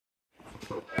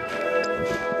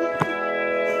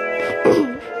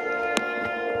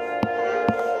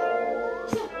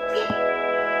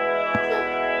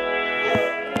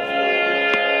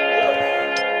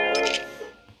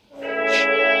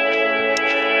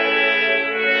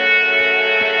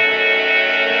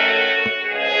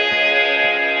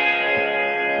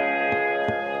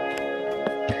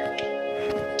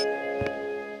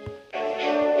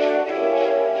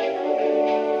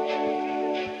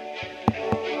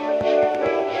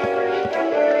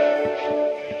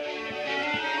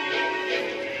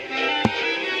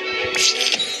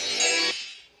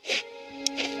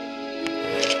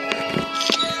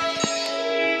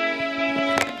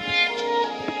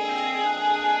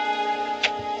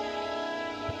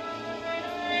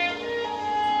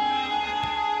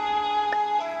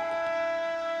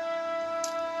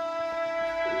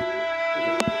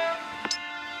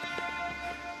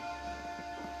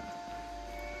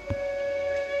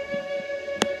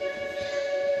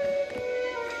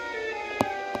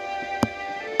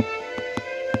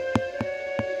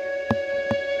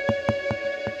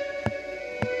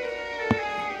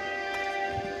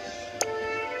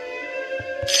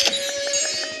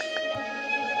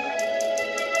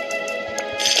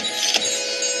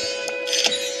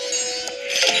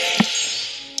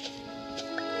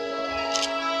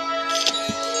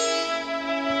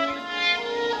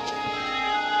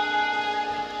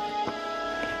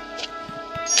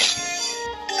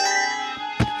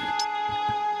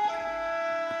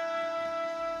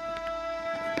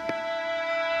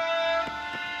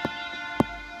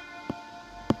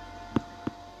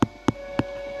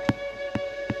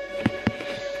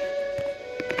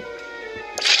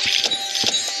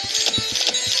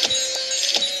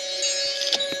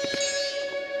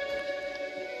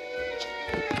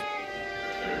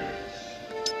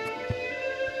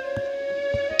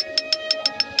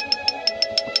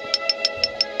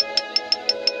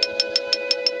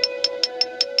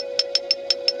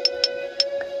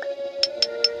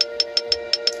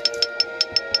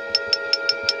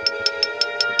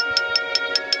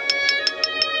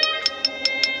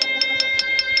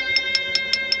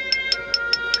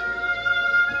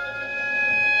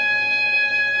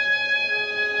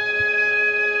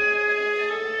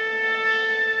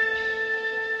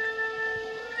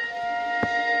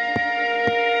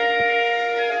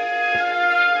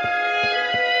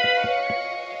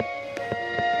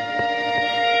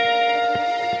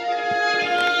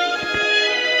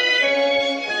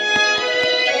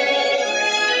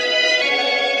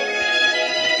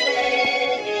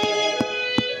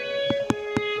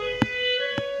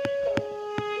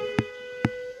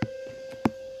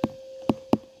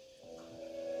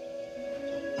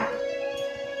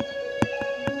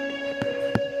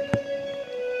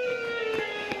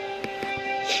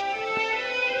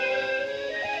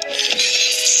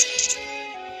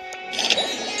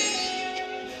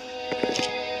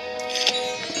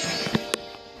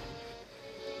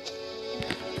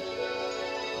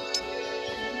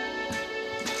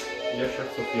Ügyesek,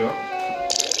 Szofia.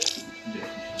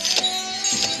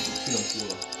 Finom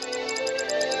kóla.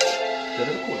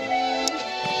 Szereted a kólát?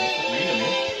 Még nem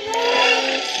én?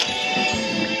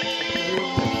 Jó,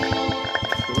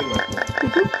 hogy látod?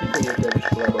 Mikor jöttél az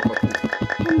iskolába a papi?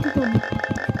 Nem tudom.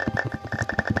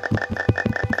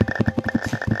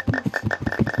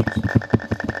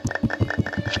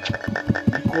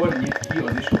 Mikor nyit ki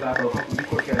az iskolába a papi?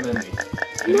 Mikor kell menni?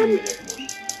 Én nem megyek most.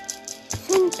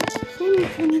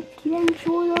 Szerintem 9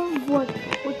 óra volt,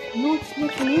 hogy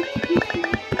 8:45.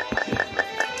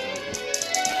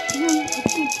 Nem, hát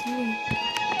tudom.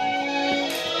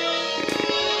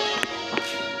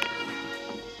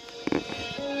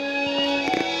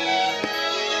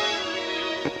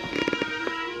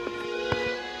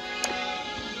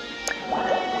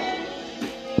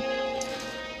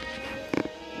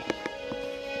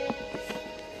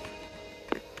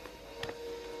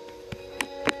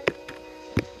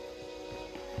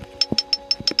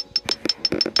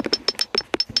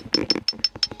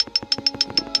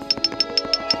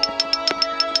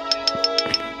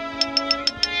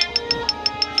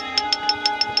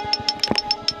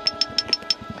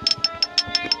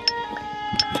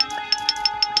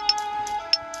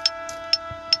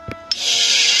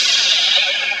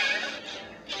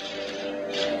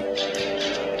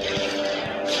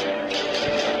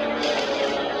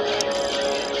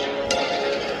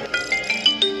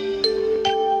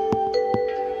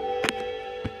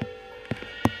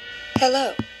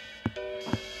 Hello.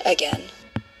 Again.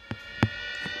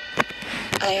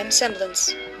 I am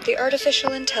Semblance, the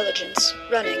artificial intelligence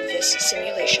running this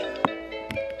simulation.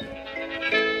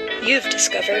 You've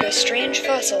discovered a strange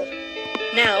fossil,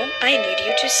 Now, I need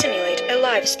you to simulate a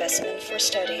live specimen for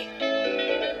study.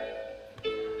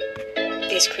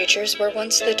 These creatures were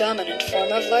once the dominant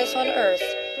form of life on Earth.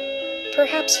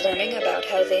 Perhaps learning about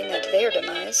how they met their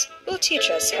demise will teach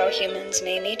us how humans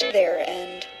may meet their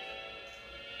end.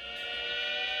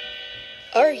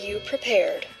 Are you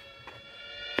prepared?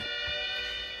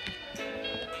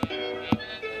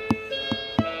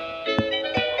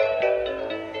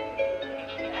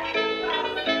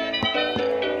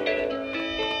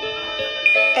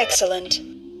 Excellent.